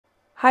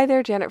Hi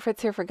there, Janet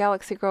Fritz here for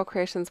Galaxy Girl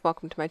Creations.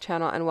 Welcome to my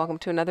channel and welcome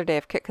to another day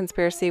of Kit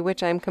Conspiracy,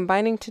 which I'm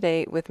combining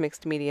today with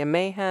Mixed Media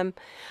Mayhem.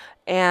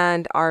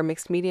 And our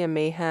Mixed Media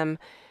Mayhem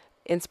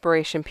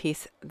inspiration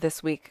piece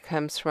this week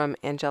comes from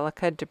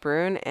Angelica de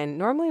Bruyne. And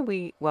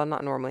normally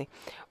not normally,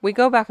 we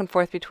go back and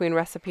forth between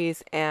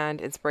recipes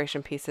and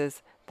inspiration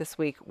pieces. This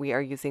week we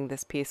are using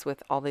this piece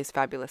with all these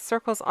fabulous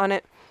circles on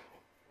it.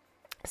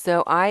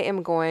 So I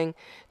am going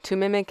to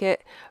mimic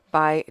it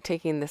by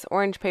taking this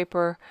orange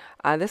paper.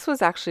 This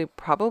was actually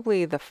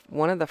probably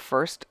one of the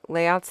first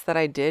layouts that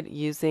I did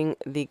using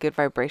the Good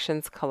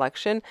Vibrations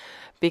collection,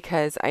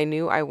 because I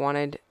knew I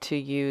wanted to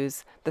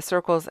use the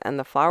circles and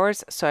the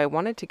flowers. So I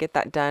wanted to get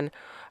that done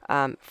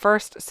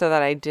first so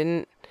that I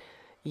didn't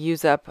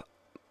use up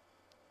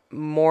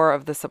more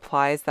of the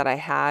supplies that I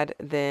had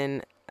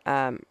than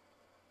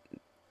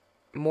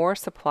more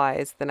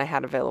supplies than I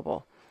had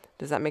available.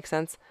 Does that make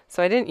sense?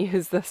 So I didn't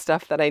use the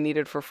stuff that I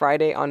needed for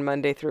Friday on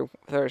Monday through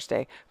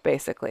Thursday,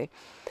 basically.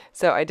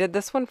 So I did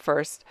this one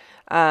first,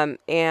 and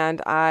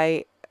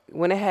I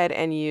went ahead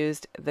and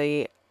used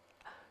the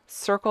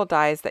circle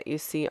dies that you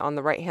see on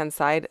the right-hand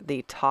side,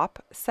 the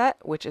top set,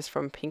 which is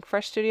from Pink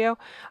Fresh Studio.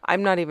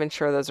 I'm not even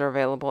sure those are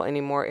available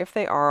anymore. If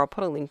they are, I'll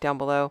put a link down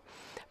below,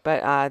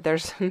 but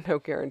there's no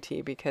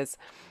guarantee because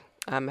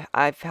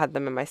I've had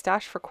them in my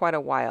stash for quite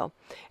a while.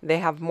 They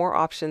have more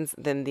options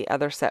than the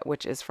other set,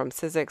 which is from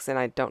Sizzix, and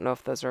I don't know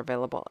if those are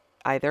available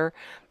either.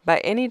 But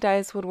any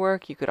dies would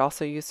work. You could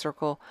also use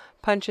circle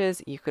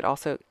punches. You could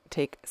also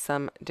take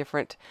some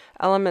different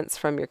elements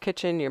from your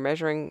kitchen, your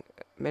measuring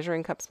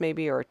cups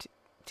maybe, or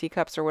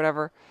teacups or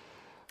whatever,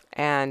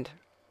 and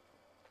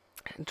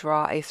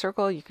draw a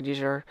circle. You could use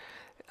your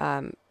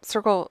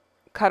circle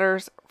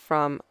cutters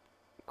from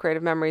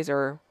Creative Memories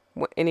or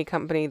any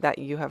company that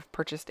you have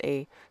purchased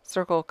a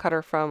circle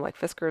cutter from, like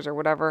Fiskars or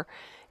whatever,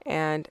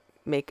 and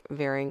make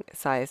varying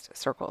sized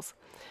circles.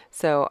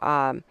 So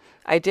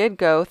I did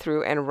go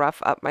through and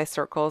rough up my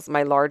circles,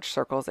 my large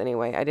circles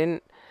anyway. I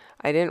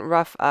didn't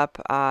rough up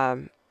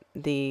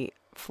the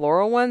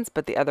floral ones,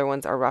 but the other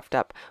ones are roughed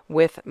up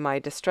with my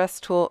distress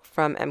tool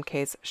from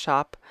MK's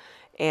shop,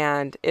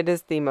 and it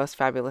is the most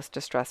fabulous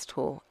distress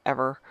tool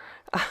ever.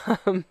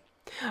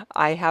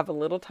 I have a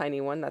little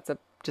tiny one that's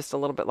just a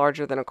little bit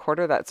larger than a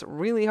quarter. That's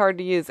really hard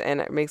to use,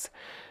 and it makes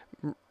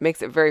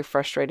it very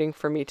frustrating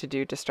for me to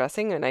do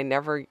distressing, and I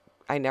never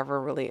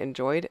really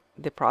enjoyed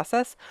the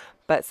process.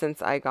 But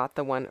since I got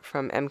the one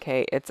from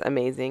MK, it's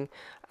amazing.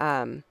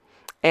 And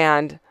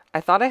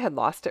I thought I had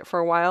lost it for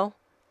a while,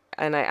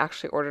 and I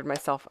actually ordered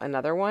myself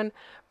another one,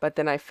 but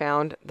then I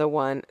found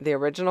the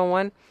original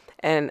one,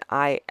 and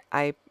I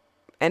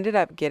ended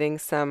up getting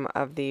some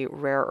of the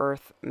rare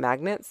earth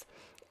magnets,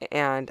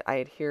 and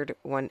I adhered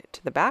one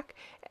to the back,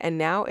 and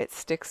now it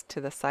sticks to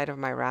the side of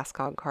my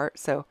Raskog cart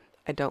so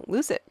I don't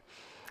lose it.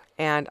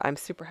 And I'm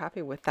super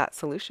happy with that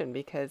solution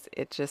because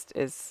it just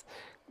is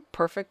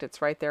perfect.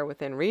 It's right there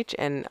within reach,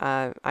 and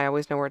I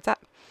always know where it's at.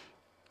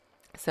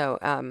 So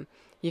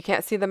you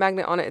can't see the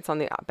magnet on it. It's on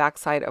the back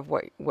side of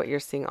what you're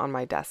seeing on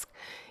my desk.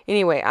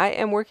 Anyway, I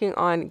am working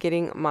on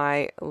getting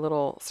my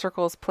little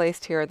circles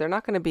placed here. They're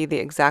not going to be the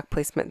exact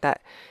placement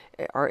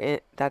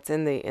that's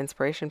in the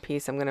inspiration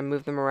piece. I'm going to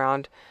move them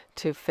around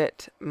to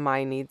fit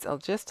my needs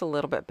just a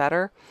little bit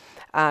better.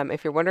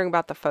 If you're wondering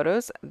about the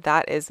photos,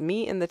 that is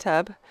me in the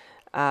tub,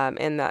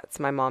 and that's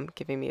my mom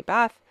giving me a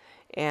bath.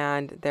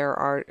 And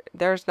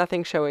there's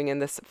nothing showing in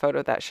this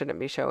photo that shouldn't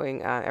be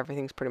showing.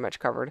 Everything's pretty much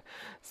covered.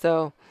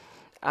 So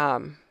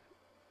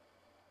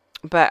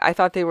but I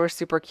thought they were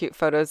super cute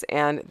photos,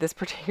 and this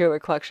particular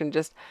collection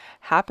just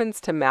happens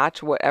to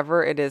match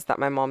whatever it is that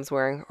my mom's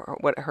wearing, or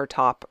what her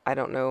top. I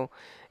don't know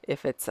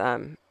if it's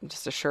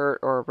just a shirt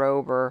or a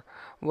robe or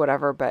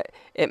whatever, but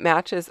it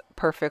matches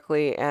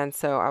perfectly. And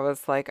so I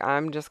was like,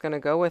 I'm just going to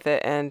go with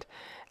it, and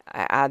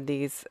I add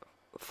these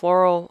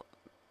floral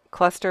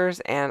clusters,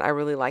 and I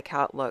really like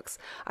how it looks.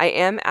 I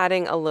am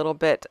adding a little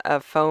bit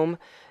of foam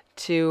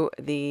to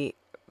the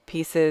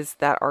pieces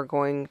that are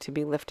going to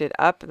be lifted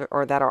up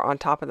or that are on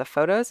top of the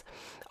photos.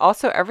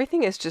 Also,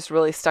 everything is just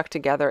really stuck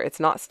together. It's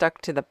not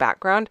stuck to the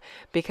background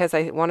because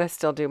I want to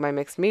still do my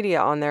mixed media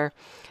on there.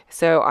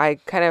 So I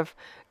kind of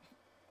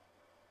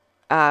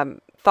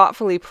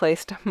thoughtfully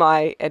placed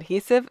my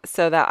adhesive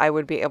so that I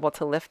would be able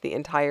to lift the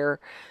entire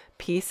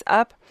piece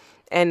up.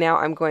 And now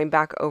I'm going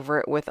back over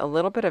it with a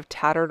little bit of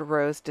Tattered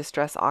Rose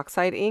Distress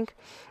Oxide ink,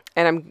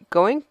 and I'm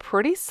going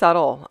pretty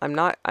subtle. I'm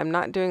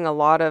not doing a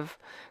lot of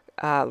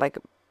like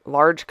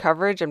large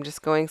coverage. I'm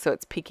just going so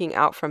it's peeking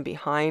out from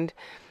behind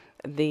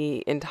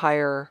the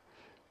entire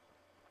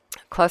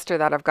cluster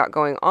that I've got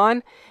going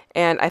on.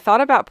 And I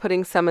thought about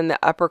putting some in the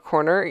upper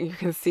corner. You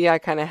can see I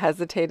kind of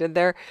hesitated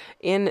there.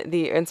 In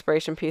the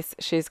inspiration piece,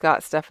 she's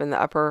got stuff in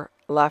the upper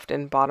left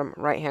and bottom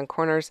right hand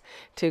corners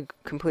to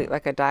complete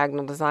like a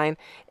diagonal design,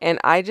 and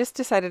I just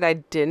decided I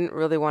didn't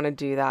really want to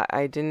do that.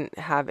 I didn't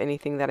have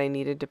anything that I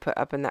needed to put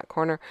up in that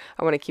corner.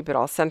 I want to keep it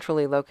all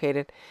centrally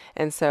located,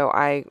 and so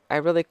I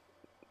really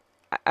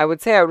I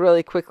would say I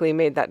really quickly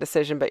made that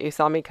decision, but you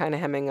saw me kind of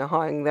hemming and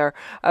hawing there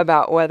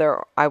about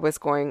whether I was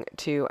going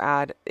to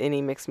add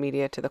any mixed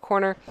media to the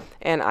corner,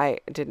 and I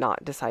did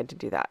not decide to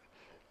do that.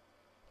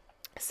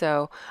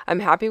 So I'm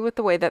happy with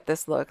the way that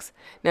this looks.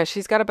 Now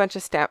she's got a bunch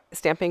of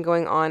stamping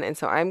going on, and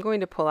so I'm going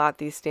to pull out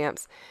these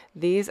stamps.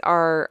 These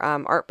are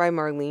art by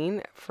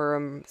Marlene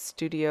from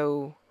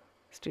Studio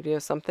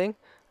something.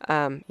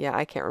 Yeah,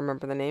 I can't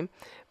remember the name,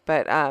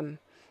 but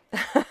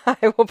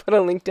I will put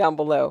a link down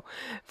below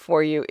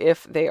for you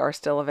if they are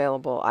still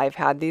available. I've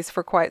had these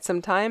for quite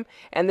some time,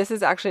 and this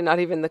is actually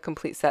not even the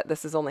complete set.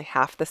 This is only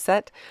half the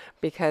set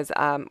because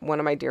one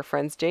of my dear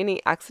friends,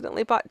 Janie,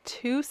 accidentally bought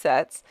 2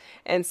 sets,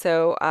 and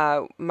so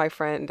my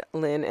friend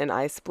Lynn and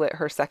I split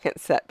her second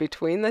set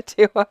between the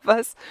 2 of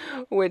us,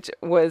 which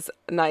was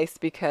nice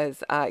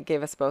because it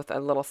gave us both a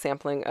little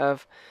sampling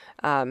of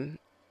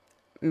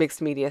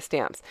mixed media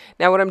stamps.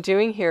 Now what I'm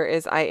doing here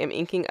is I am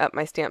inking up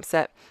my stamp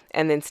set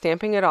and then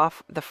stamping it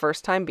off the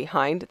first time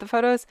behind the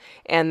photos,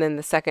 and then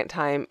the second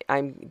time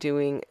I'm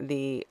doing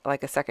the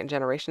like a second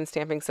generation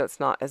stamping, so it's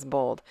not as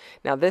bold.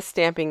 Now this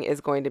stamping is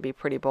going to be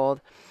pretty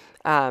bold.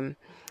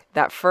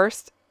 That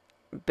first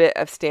bit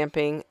of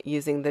stamping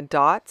using the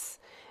dots,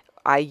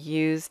 I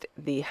used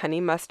the honey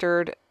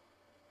mustard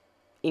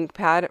ink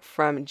pad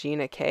from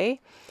Gina K,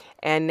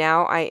 and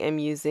now I am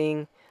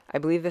using, I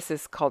believe this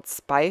is called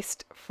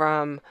Spiced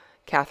from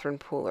Catherine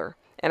Pooler.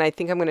 And I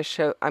think I'm going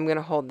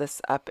to hold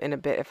this up in a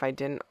bit if I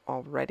didn't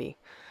already.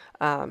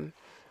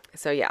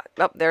 So yeah,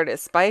 there it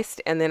is,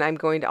 Spiced. And then I'm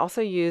going to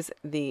also use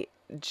the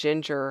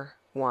ginger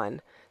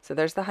one. So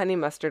there's the honey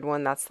mustard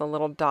one. That's the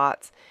little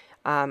dots.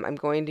 I'm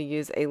going to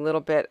use a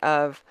little bit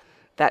of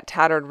that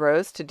tattered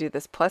rose to do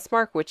this plus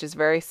mark, which is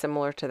very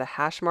similar to the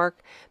hash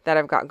mark that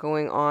I've got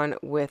going on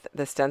with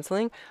the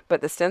stenciling,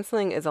 but the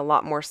stenciling is a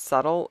lot more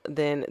subtle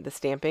than the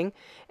stamping,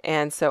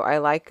 and so I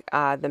like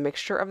the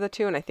mixture of the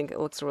two, and I think it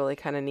looks really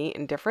kind of neat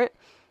and different.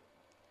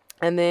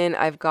 And then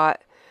I've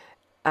got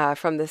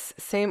from this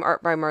same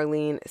Art by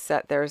Marlene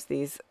set, there's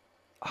these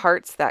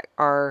hearts that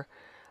are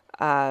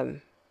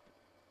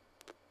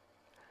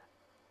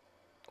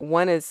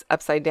one is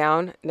upside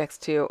down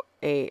next to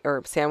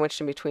or sandwiched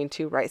in between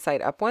 2 right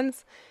side up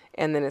ones,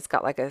 and then it's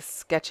got like a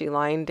sketchy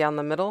line down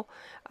the middle,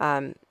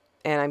 and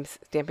I'm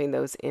stamping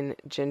those in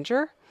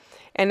ginger.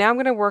 And now I'm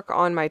going to work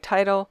on my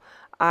title.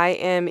 I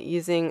am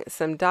using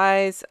some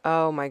dies.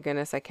 Oh my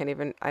goodness, I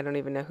don't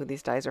even know who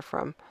these dies are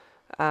from.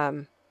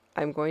 I'm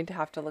going to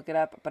have to look it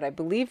up, but I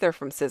believe they're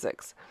from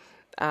Sizzix.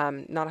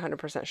 Not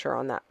 100% sure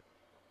on that.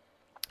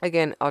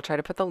 Again, I'll try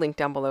to put the link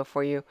down below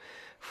for you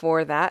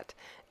for that.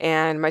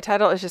 And my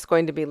title is just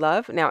going to be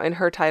Love. Now, in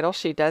her title,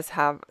 she does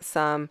have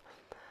some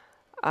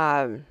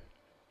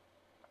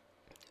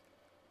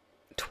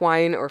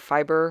twine or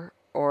fiber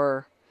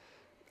or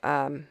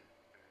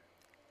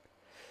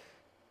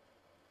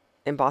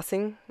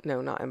embossing.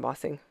 No, not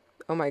embossing.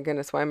 Oh my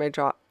goodness, why am I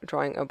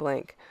drawing a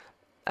blank?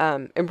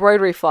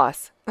 Embroidery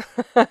floss.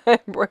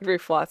 Embroidery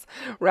floss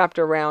wrapped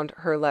around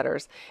her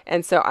letters.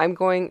 And so I'm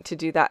going to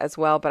do that as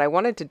well, but I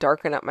wanted to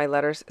darken up my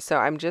letters, so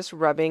I'm just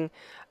rubbing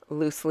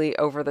loosely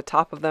over the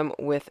top of them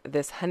with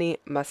this honey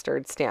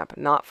mustard stamp.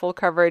 Not full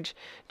coverage,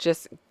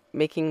 just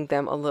making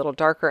them a little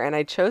darker. And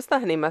I chose the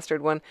honey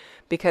mustard one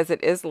because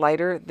it is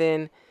lighter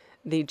than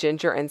the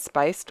ginger and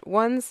spiced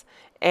ones,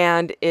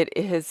 and it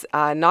is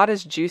not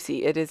as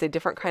juicy. It is a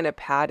different kind of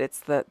pad. It's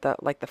the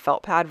like the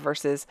felt pad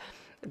versus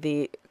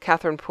the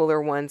Catherine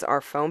Pooler ones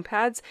are foam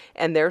pads,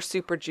 and they're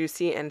super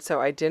juicy, and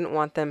so I didn't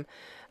want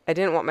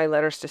my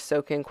letters to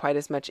soak in quite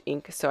as much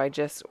ink, so I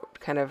just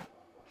kind of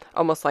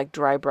almost like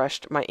dry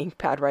brushed my ink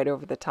pad right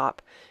over the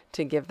top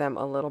to give them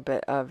a little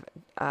bit of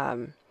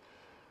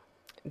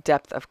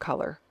depth of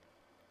color.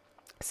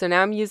 So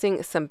now I'm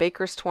using some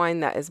baker's twine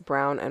that is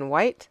brown and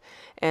white,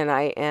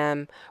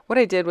 and what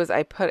I did was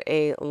I put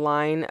a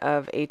line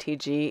of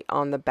ATG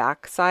on the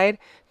back side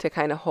to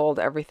kind of hold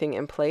everything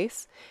in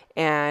place,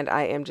 and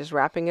I am just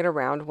wrapping it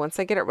around. Once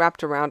I get it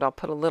wrapped around, I'll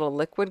put a little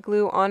liquid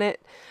glue on it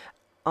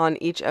on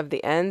each of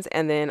the ends,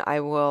 and then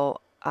I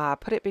will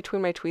put it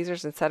between my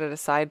tweezers and set it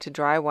aside to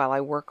dry while I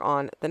work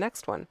on the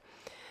next one.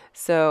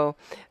 So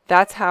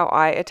that's how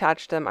I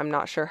attached them. I'm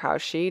not sure how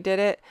she did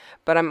it,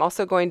 but I'm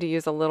also going to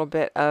use a little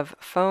bit of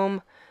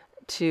foam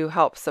to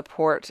help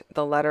support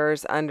the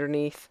letters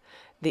underneath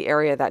the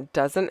area that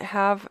doesn't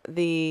have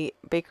the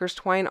baker's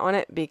twine on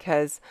it,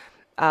 because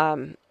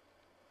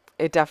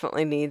it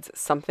definitely needs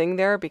something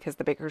there because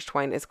the baker's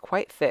twine is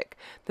quite thick.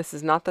 This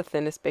is not the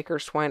thinnest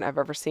baker's twine I've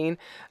ever seen,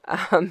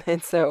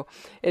 and so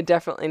it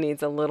definitely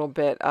needs a little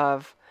bit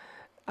of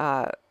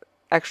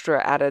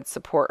extra added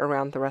support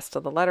around the rest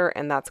of the letter,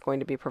 and that's going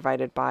to be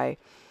provided by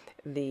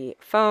the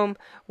foam,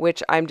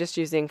 which I'm just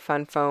using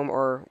Fun Foam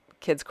or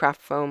Kids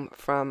Craft Foam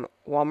from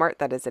Walmart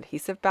that is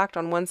adhesive backed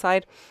on one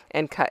side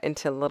and cut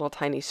into little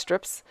tiny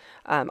strips.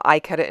 I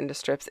cut it into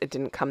strips. It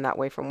didn't come that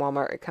way from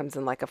Walmart. It comes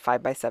in like a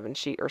 5x7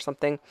 sheet or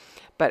something,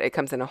 but it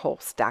comes in a whole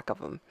stack of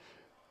them.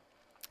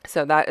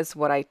 So that is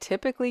what I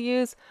typically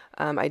use.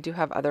 I do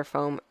have other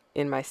foam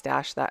in my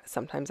stash that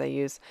sometimes I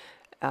use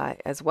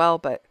as well,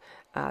 but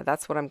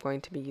that's what I'm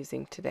going to be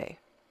using today.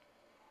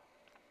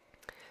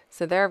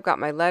 So there I've got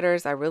my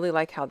letters. I really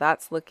like how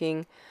that's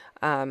looking.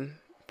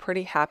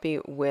 Pretty happy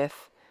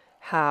with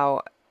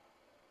how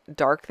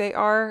dark they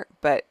are,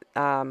 but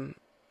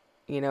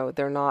you know,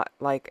 they're not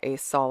like a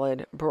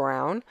solid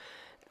brown.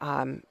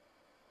 I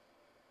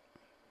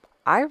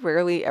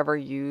rarely ever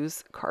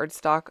use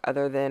cardstock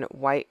other than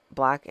white,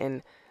 black,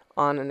 and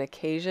on an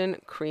occasion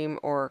cream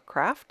or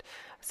craft.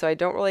 So I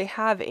don't really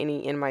have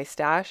any in my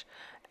stash.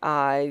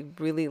 I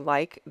really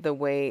like the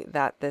way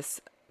that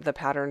the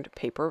patterned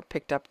paper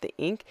picked up the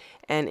ink,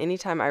 and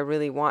anytime I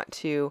really want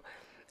to,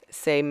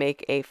 say,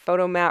 make a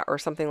photo mat or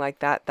something like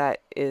that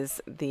that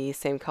is the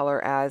same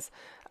color as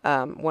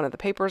one of the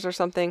papers or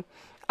something,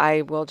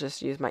 I will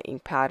just use my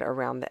ink pad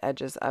around the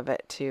edges of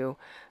it to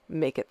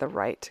make it the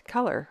right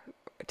color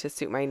to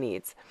suit my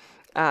needs.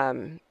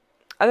 Other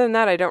than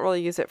that, I don't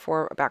really use it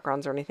for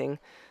backgrounds or anything.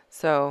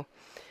 So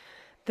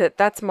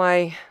that's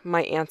my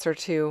answer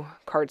to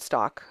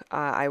cardstock.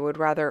 I would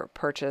rather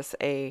purchase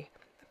a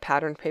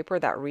patterned paper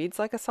that reads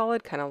like a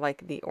solid, kind of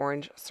like the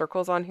orange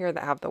circles on here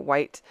that have the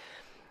white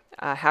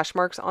hash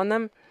marks on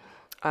them,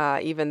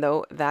 even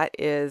though that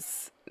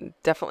is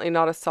definitely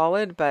not a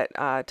solid, but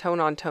tone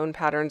on tone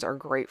patterns are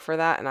great for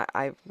that, and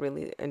I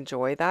really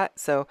enjoy that.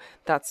 So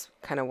that's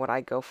kind of what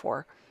I go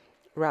for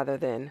rather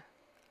than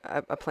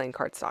a plain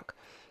cardstock.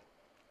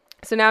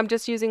 So now I'm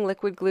just using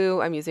liquid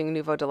glue. I'm using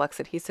Nuvo Deluxe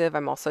adhesive.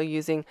 I'm also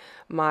using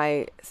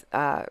my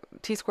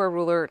T-square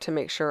ruler to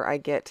make sure I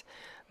get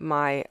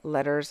my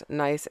letters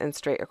nice and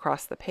straight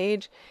across the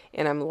page,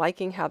 and I'm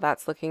liking how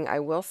that's looking. I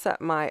will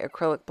set my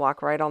acrylic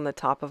block right on the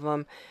top of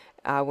them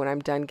when I'm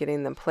done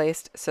getting them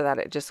placed, so that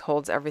it just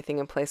holds everything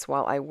in place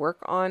while I work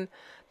on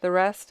the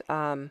rest.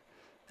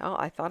 Oh,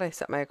 I thought I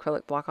set my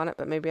acrylic block on it,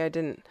 but maybe I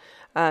didn't.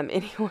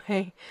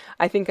 Anyway,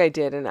 I think I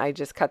did, and I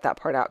just cut that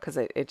part out because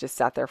it just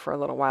sat there for a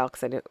little while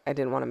because I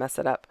didn't want to mess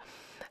it up.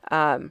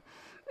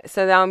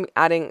 So now I'm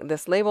adding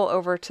this label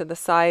over to the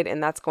side,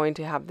 and that's going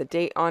to have the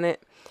date on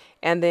it.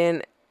 And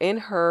then in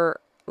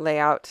her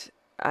layout,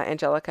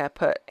 Angelica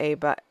put a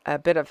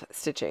bit of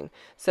stitching.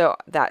 So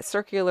that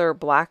circular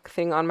black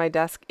thing on my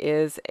desk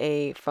is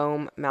a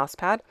foam mouse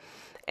pad,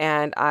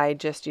 and I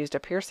just used a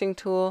piercing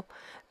tool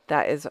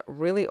that is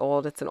really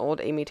old. It's an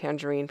old Amy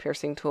Tangerine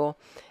piercing tool,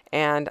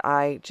 and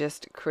I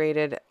just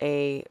created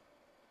a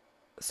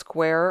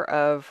square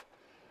of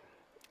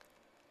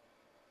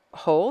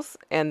holes,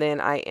 and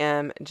then I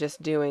am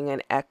just doing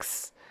an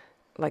X,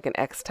 like an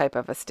X type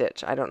of a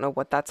stitch. I don't know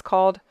what that's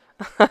called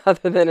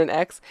other than an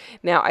X.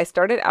 Now I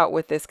started out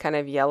with this kind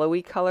of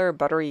yellowy color,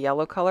 buttery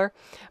yellow color,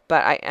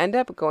 but I end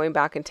up going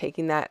back and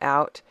taking that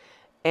out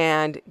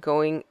and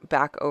going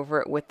back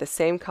over it with the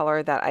same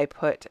color that I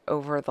put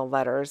over the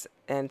letters.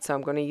 And so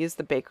I'm going to use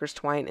the baker's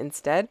twine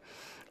instead.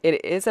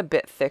 It is a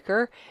bit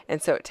thicker,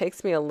 and so it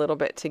takes me a little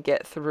bit to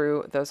get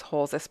through those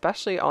holes,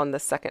 especially on the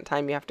second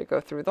time you have to go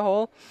through the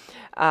hole.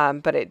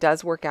 But it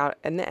does work out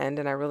in the end,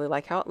 and I really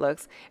like how it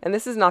looks. And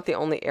this is not the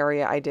only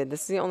area I did.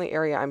 This is the only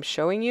area I'm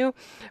showing you,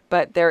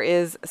 but there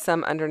is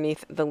some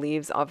underneath the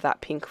leaves of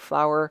that pink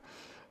flower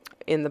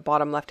in the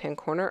bottom left-hand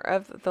corner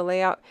of the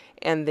layout,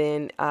 and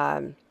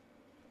then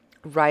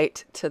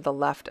right to the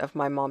left of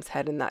my mom's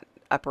head in that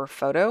upper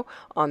photo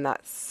on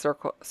that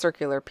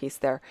circular piece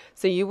there.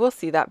 So you will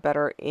see that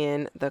better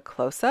in the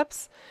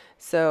close-ups.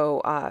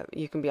 So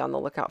you can be on the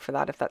lookout for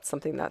that if that's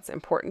something that's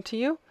important to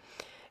you.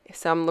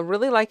 So I'm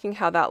really liking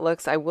how that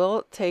looks. I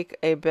will take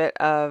a bit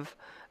of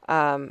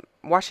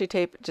washi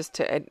tape just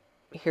to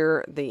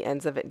adhere the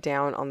ends of it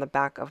down on the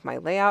back of my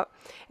layout.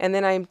 And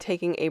then I'm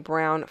taking a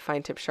brown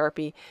fine tip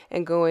Sharpie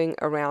and going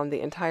around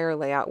the entire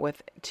layout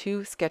with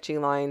 2 sketchy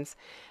lines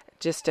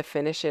just to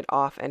finish it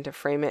off and to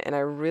frame it. And I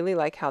really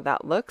like how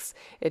that looks.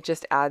 It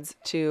just adds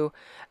to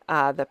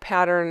the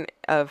pattern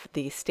of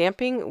the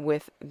stamping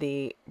with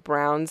the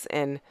browns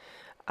and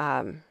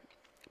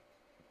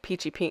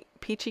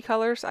peachy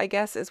colors, I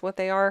guess is what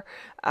they are.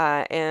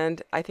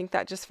 And I think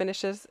that just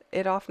finishes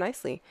it off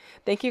nicely.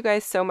 Thank you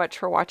guys so much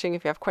for watching.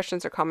 If you have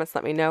questions or comments,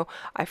 let me know.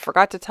 I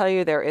forgot to tell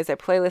you there is a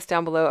playlist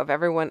down below of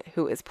everyone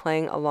who is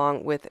playing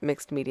along with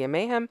Mixed Media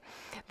Mayhem.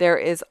 There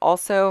is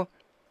also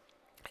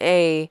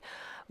a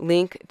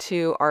link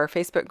to our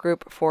Facebook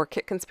group for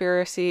Kit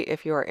Conspiracy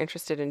if you are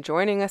interested in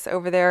joining us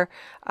over there.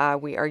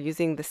 We are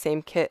using the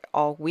same kit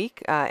all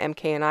week.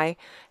 MK and I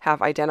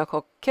have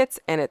identical kits,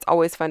 and it's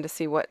always fun to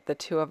see what the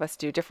two of us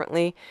do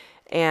differently.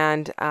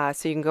 And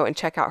so you can go and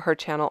check out her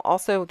channel.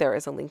 Also, there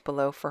is a link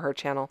below for her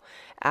channel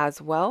as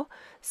well,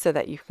 so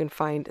that you can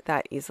find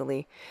that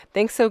easily.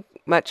 Thanks so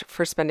much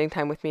for spending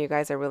time with me, you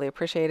guys. I really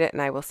appreciate it,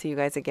 and I will see you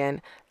guys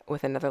again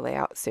with another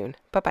layout soon.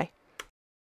 Bye-bye.